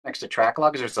next to track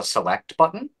logs, there's a select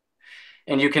button.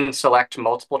 And you can select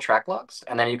multiple track logs,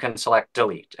 and then you can select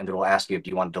delete, and it will ask you, do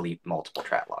you want to delete multiple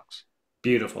track logs?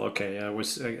 Beautiful. Okay,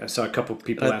 I saw a couple of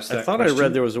people ask I that thought I read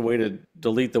question. there was a way to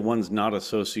delete the ones not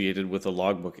associated with a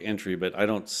logbook entry, but I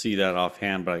don't see that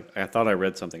offhand. But I thought I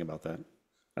read something about that.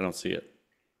 I don't see it.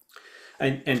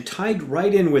 And tied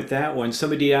right in with that one,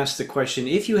 somebody asked the question,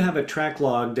 if you have a track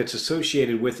log that's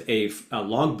associated with a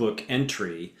logbook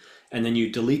entry, and then you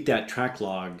delete that track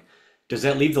log, does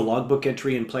that leave the logbook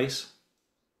entry in place?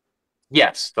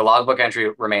 Yes, the logbook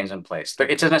entry remains in place.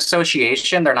 It's an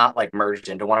association. They're not like merged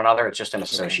into one another. It's just an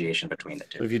Okay. association between the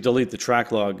two. So if you delete the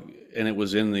track log and it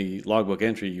was in the logbook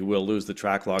entry, you will lose the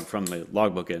track log from the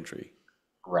logbook entry,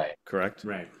 Right. correct?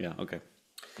 Right. Yeah, okay.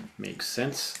 Makes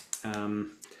sense.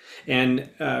 And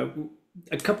a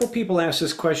couple people asked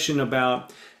this question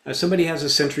about somebody has a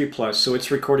Sentry Plus, so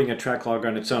it's recording a track log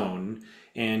on its own.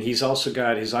 And he's also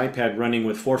got his iPad running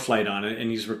with ForeFlight on it, and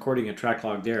he's recording a track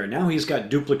log there. Now he's got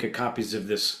duplicate copies of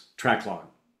this track log.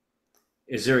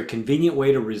 Is there a convenient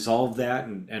way to resolve that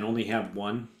and only have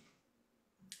one?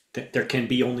 There can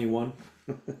be only one?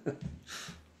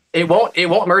 It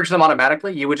won't merge them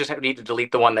automatically. You would just need to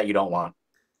delete the one that you don't want.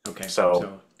 Okay. So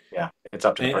So, yeah, it's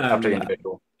up to the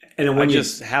individual. and then I when you,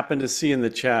 just happened to see in the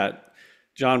chat,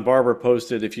 John Barber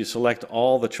posted, if you select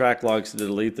all the track logs to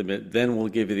delete them, it then will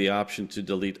give you the option to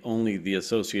delete only the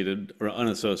associated or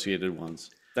unassociated ones.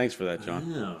 Thanks for that,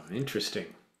 John. oh, interesting.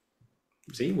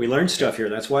 See, we learn stuff here.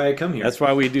 That's why I come here. That's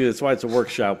why we do. That's why it's a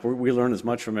workshop. We learn as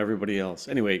much from everybody else.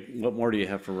 Anyway, what more do you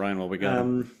have for Ryan while we got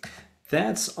him?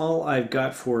 That's all I've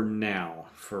got for now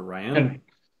for Ryan. And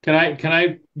can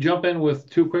I jump in with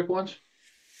two quick ones?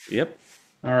 Yep.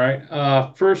 All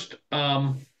right. First,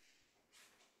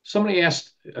 somebody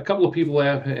asked, a couple of people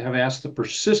have asked the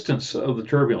persistence of the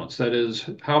turbulence. That is,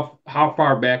 how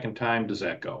far back in time does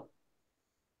that go?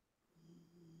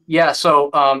 Yeah, so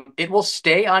it will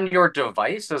stay on your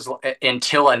device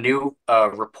until a new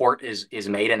report is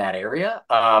made in that area.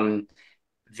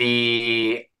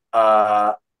 The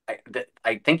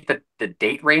I think that the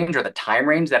date range or the time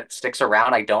range that it sticks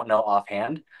around, I don't know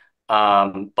offhand.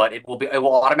 But it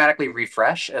will automatically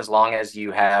refresh as long as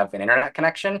you have an internet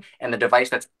connection, and the device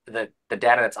that's the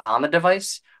data that's on the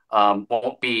device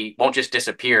won't just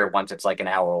disappear once it's like an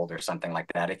hour old or something like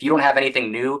that. If you don't have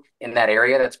anything new in that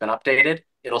area that's been updated,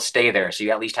 it'll stay there, so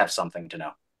you at least have something to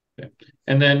know. Okay.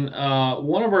 And then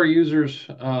one of our users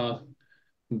that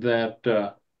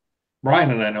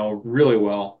Brian and I know really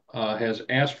well has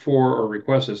asked for or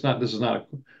requested, this is not a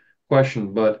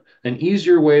question, but an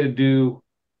easier way to do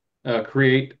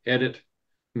create, edit,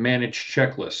 manage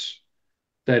checklists.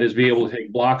 That is, be able to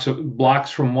take blocks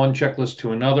from one checklist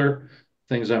to another,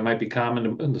 things that might be common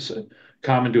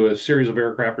to a series of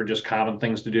aircraft or just common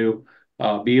things to do.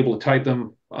 Be able to type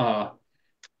them on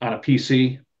a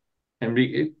PC and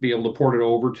be able to port it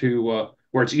over to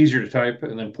where it's easier to type,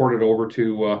 and then port it over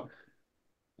to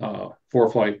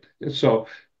ForeFlight. So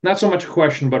not so much a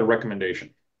question, but a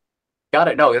recommendation. Got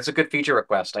it. No, it's a good feature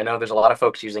request. I know there's a lot of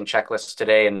folks using checklists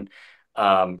today and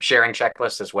sharing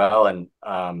checklists as well. And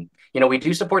we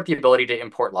do support the ability to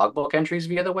import logbook entries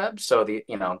via the web. So the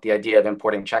idea of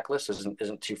importing checklists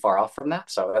isn't too far off from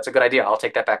that. So that's a good idea. I'll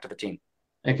take that back to the team.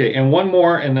 Okay, and one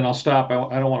more, and then I'll stop.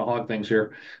 I don't want to hog things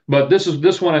here, but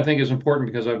this one I think is important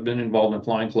because I've been involved in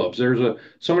flying clubs.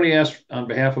 Somebody asked on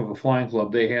behalf of a flying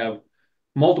club. They have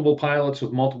multiple pilots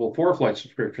with multiple ForeFlight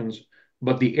subscriptions,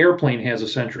 but the airplane has a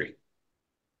Sentry.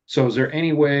 So is there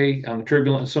any way on the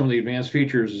turbulence, some of the advanced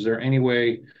features, is there any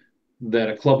way that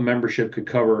a club membership could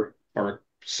cover or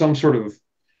some sort of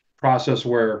process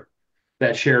where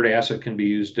that shared asset can be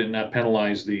used and not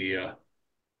penalize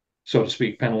so to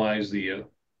speak, penalize the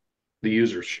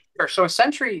users? Sure. So a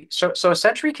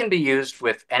Sentry can be used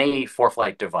with any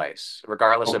ForeFlight device,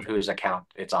 regardless of Okay. whose account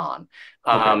it's on,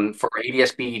 Okay. for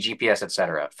ADS-B, GPS,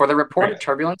 etc. For the reported Right.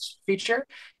 turbulence feature,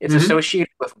 it's Mm-hmm.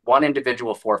 associated with one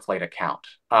individual ForeFlight account.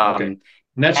 Okay. And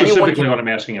that's Anyone specifically can what I'm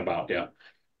asking about. Yeah.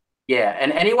 Yeah,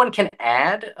 and anyone can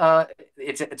add.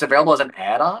 It's available as an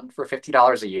add-on for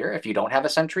 $50 a year if you don't have a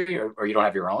Sentry or you don't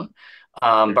have your own.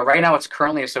 But right now, it's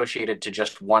currently associated to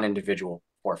just one individual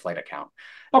ForeFlight account.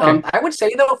 Okay. I would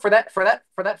say though, for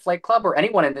that flight club or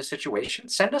anyone in this situation,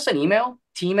 send us an email,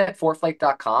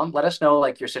 team@foreflight.com. Let us know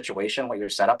like your situation, what your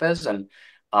setup is, and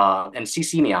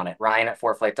CC me on it,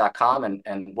 Ryan@foreflight.com,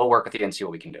 and we'll work with you and see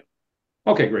what we can do.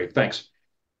 Okay, great. Thanks.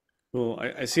 Well,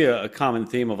 I see a common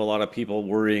theme of a lot of people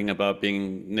worrying about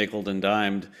being nickeled and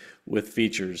dimed with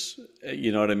features.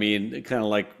 You know what I mean? Kind of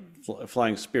like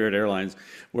flying Spirit Airlines,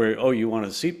 where, oh, you want a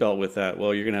seatbelt with that?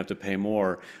 Well, you're going to have to pay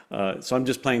more. So I'm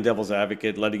just playing devil's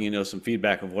advocate, letting you know some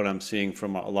feedback of what I'm seeing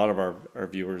from a lot of our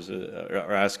viewers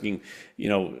are asking, you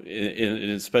know,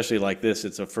 and especially like this,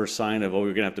 it's a first sign of, oh,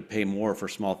 you're going to have to pay more for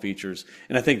small features.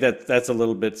 And I think that that's a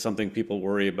little bit something people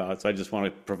worry about. So I just want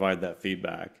to provide that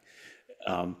feedback.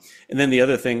 And then the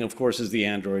other thing, of course, is the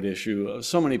Android issue.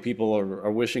 So many people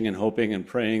are wishing and hoping and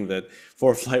praying that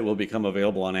ForeFlight will become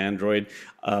available on Android.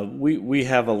 We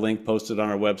have a link posted on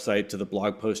our website to the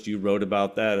blog post you wrote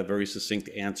about that, a very succinct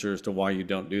answer as to why you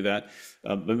don't do that.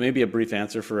 But maybe a brief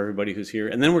answer for everybody who's here.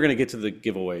 And then we're going to get to the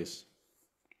giveaways.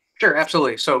 Sure,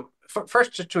 absolutely. So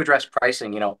first, just to address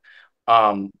pricing,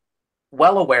 um,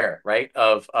 well aware, right,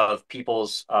 of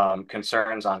people's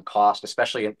concerns on cost,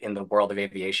 especially in the world of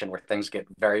aviation where things get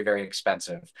very, very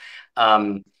expensive.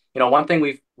 One thing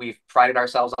we've prided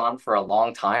ourselves on for a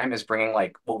long time is bringing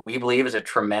like what we believe is a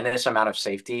tremendous amount of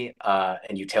safety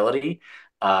and utility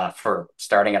for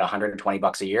starting at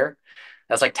 $120 a year.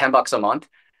 That's like $10 a month.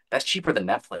 That's cheaper than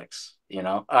Netflix.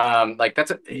 Like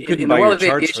You couldn't in the buy world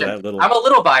your of charts for aviation. that little. I'm a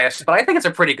little biased, but I think it's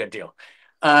a pretty good deal.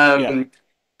 Yeah. Um,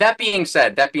 that being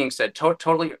said,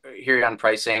 totally hear you on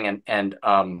pricing, and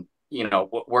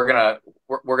we're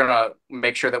gonna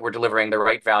make sure that we're delivering the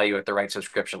right value at the right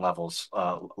subscription levels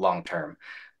long term.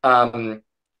 Um,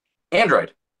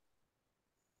 Android.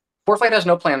 ForeFlight has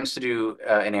no plans to do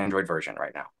an Android version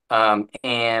right now.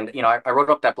 And I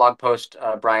wrote up that blog post,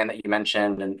 Brian, that you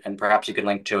mentioned, and perhaps you could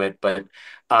link to it, but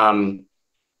um,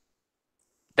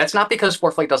 that's not because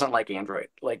ForeFlight doesn't like Android.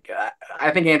 Like,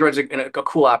 I think Android's a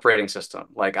cool operating system.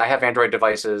 Like, I have Android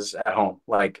devices at home.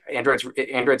 Like,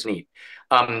 Android's neat.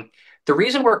 Um, the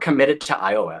reason we're committed to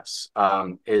iOS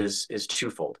is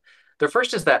twofold. The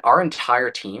first is that our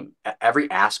entire team, every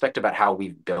aspect about how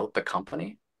we've built the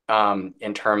company,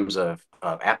 in terms of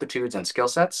aptitudes and skill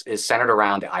sets, is centered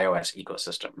around the iOS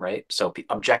ecosystem, right? So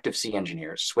Objective-C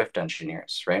engineers, Swift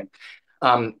engineers, right?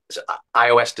 So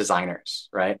iOS designers,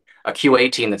 right? A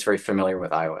QA team that's very familiar with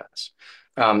iOS.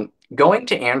 Going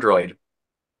to Android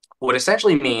would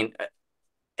essentially mean,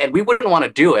 and we wouldn't want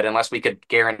to do it unless we could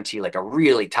guarantee like a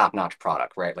really top-notch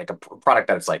product, right? Like a product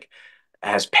that's like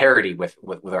has parity with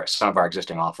some of our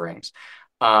existing offerings.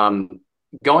 Um,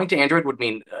 Going to Android would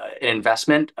mean an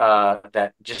investment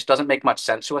that just doesn't make much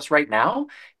sense to us right now,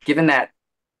 given that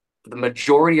the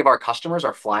majority of our customers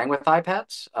are flying with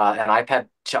iPads, and iPad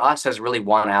to us has really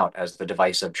won out as the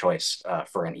device of choice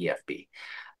for an EFB.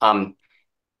 Um,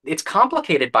 it's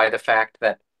complicated by the fact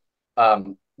that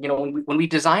when we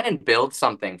design and build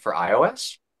something for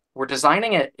iOS, we're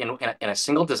designing it in a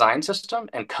single design system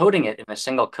and coding it in a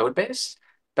single code base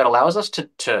that allows us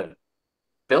to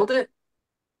build it,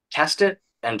 test it,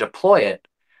 and deploy it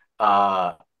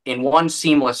in one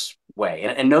seamless way,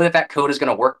 and know that that code is going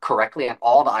to work correctly on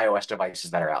all the iOS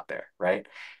devices that are out there, right?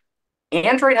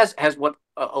 Android has what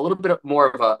a little bit more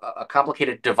of a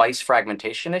complicated device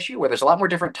fragmentation issue, where there's a lot more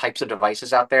different types of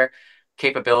devices out there,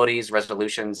 capabilities,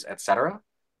 resolutions, etc.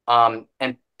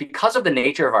 And because of the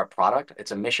nature of our product,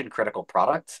 it's a mission critical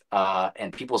product,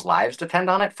 and people's lives depend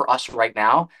on it. For us right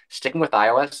now, sticking with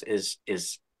iOS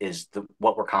is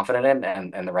what we're confident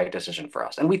in, and the right decision for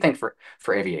us, and we think for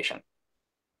aviation.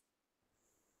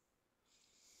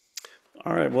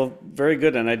 All right, well, very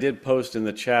good. And I did post in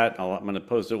the chat. I'm going to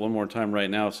post it one more time right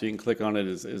now so you can click on it,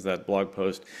 is that blog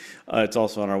post. It's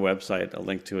also on our website, a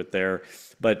link to it there.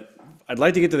 But I'd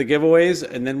like to get to the giveaways,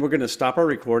 and then we're going to stop our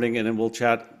recording, and then we'll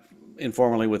chat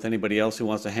informally with anybody else who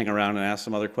wants to hang around and ask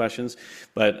some other questions.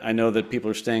 But I know that people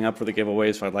are staying up for the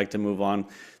giveaways, so I'd like to move on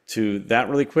to that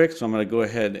really quick. So I'm going to go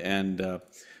ahead and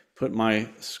put my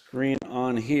screen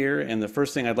on here. And the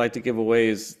first thing I'd like to give away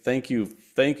is thank you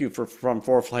from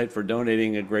ForeFlight for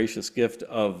donating a gracious gift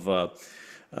of a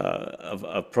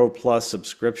Pro Plus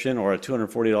subscription or a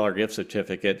 $240 gift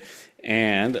certificate.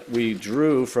 And we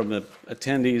drew from the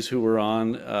attendees who were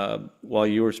on while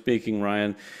you were speaking,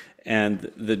 Ryan.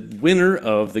 And the winner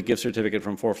of the gift certificate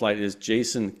from ForeFlight is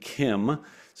Jason Kim.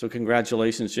 So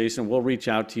congratulations, Jason. We'll reach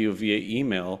out to you via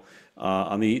email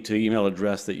on the email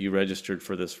address that you registered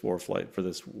for this ForeFlight, for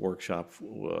this workshop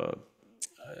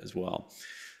as well.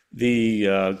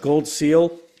 The gold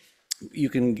seal,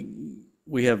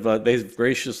 they've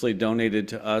graciously donated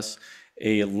to us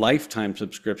a lifetime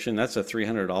subscription. That's a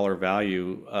 $300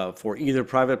 value for either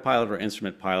private pilot or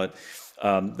instrument pilot.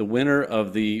 The winner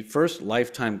of the first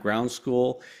Lifetime Ground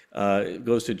School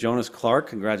goes to Jonas Clark.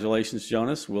 Congratulations,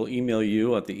 Jonas. We'll email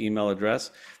you at the email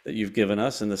address that you've given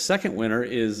us. And the second winner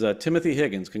is Timothy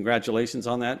Higgins. Congratulations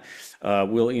on that.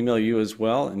 We'll email you as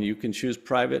well, and you can choose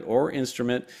private or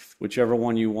instrument, whichever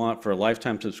one you want, for a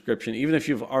lifetime subscription. Even if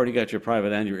you've already got your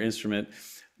private and your instrument,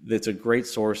 that's a great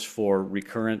source for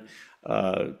recurrent,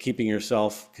 keeping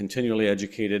yourself continually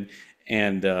educated.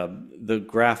 And the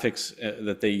graphics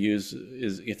that they use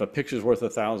is, if a picture's worth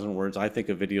 1,000 words, I think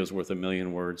a video's worth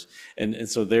 1,000,000 words. And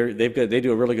so they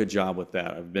do a really good job with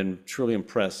that. I've been truly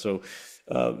impressed. So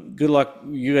good luck,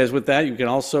 you guys, with that. You can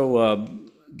also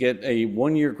get a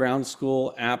 1-year ground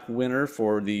school app winner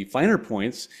for the finer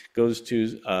points. Goes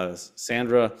to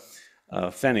Sandra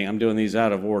Fenning. I'm doing these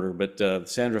out of order, but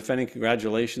Sandra Fenning,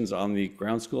 congratulations on the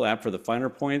ground school app for the finer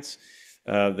points.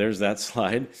 There's that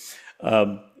slide.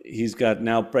 He's got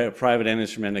now private and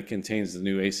instrument that contains the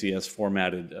new ACS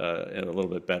formatted and a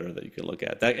little bit better that you can look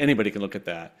at. That anybody can look at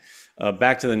that.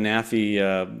 Back to the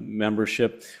NAFI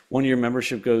membership. 1-year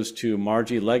membership goes to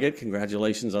Margie Leggett.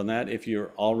 Congratulations on that. If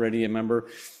you're already a member,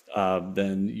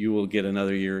 then you will get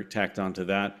another year tacked onto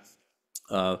that.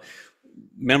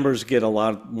 Members get a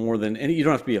lot more than, and you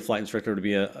don't have to be a flight instructor to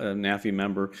be a NAFI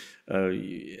member.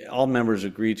 All members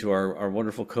agree to our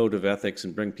wonderful code of ethics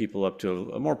and bring people up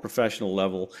to a more professional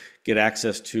level, get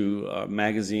access to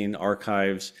magazine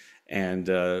archives, and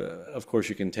of course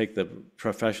you can take the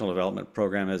professional development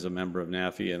program as a member of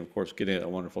NAFI, and of course getting a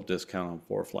wonderful discount on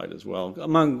ForeFlight as well,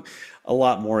 among a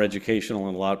lot more educational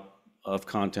and a lot of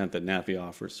content that NAFI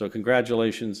offers. So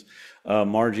congratulations,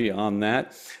 Margie, on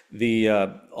that. The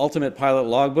Ultimate Pilot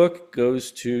Logbook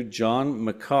goes to John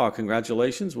McCaw.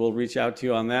 Congratulations. We'll reach out to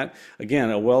you on that. Again,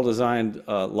 a well-designed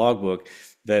logbook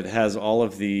that has all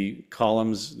of the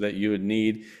columns that you would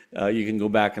need. You can go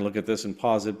back and look at this and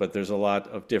pause it, but there's a lot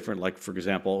of different, like for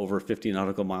example, over 50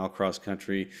 nautical mile cross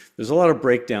country. There's a lot of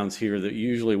breakdowns here that you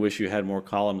usually wish you had more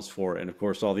columns for, and of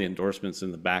course all the endorsements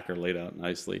in the back are laid out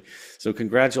nicely. So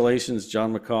congratulations,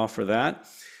 John McCaw, for that.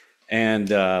 And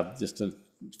just a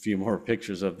few more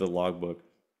pictures of the logbook.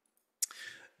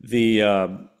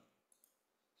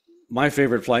 My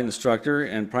favorite flight instructor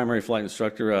and primary flight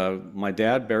instructor, my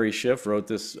dad, Barry Schiff, wrote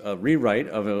this rewrite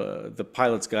of the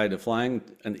Pilot's Guide to Flying,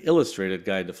 an illustrated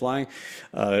guide to flying.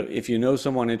 If you know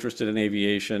someone interested in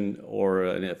aviation or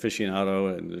an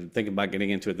aficionado and thinking about getting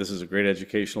into it, this is a great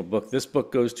educational book. This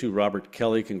book goes to Robert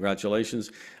Kelly.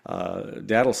 Congratulations.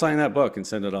 Dad will sign that book and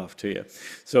send it off to you.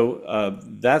 So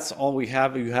that's all we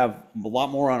have. You have a lot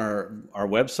more on our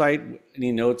website.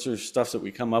 Any notes or stuff that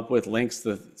we come up with, links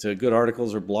to good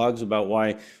articles or blogs about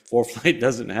why ForeFlight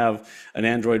doesn't have an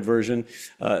Android version.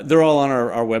 They're all on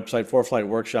our website,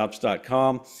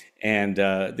 foreflightworkshops.com. And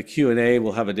the Q&A,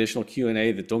 we'll have additional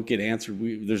Q&A that don't get answered.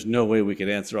 There's no way we could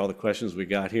answer all the questions we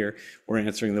got here. We're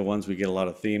answering the ones we get a lot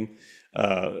of theme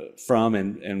from,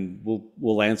 and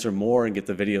we'll answer more and get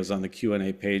the videos on the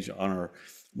Q&A page on our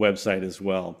website as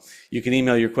well. You can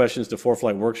email your questions to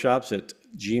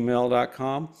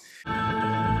foreflightworkshops@gmail.com.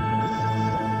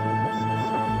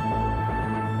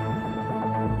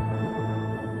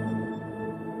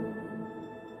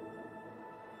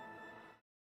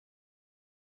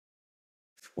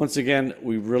 Once again,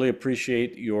 we really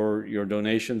appreciate your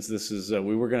donations. This is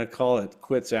we were going to call it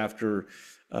quits after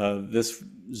this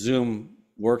Zoom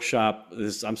workshop.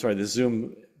 This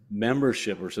Zoom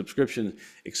membership or subscription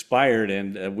expired,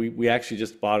 and we actually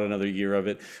just bought another year of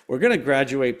it. We're going to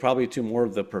graduate probably to more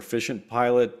of the proficient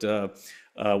pilot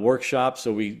workshop,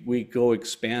 so we go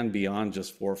expand beyond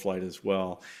just ForeFlight as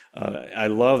well. I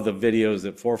love the videos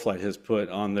that ForeFlight has put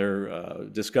on their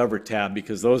Discover tab,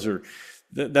 because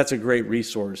that's a great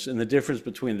resource. And the difference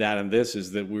between that and this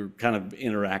is that we're kind of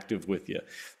interactive with you.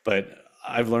 But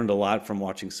I've learned a lot from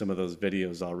watching some of those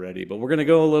videos already, but we're going to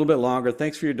go a little bit longer.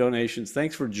 Thanks for your donations.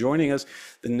 Thanks for joining us.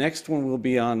 The next one will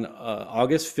be on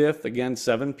August 5th, again,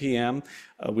 7 p.m.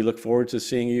 We look forward to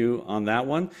seeing you on that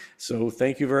one. So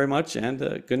thank you very much, and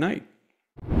good night.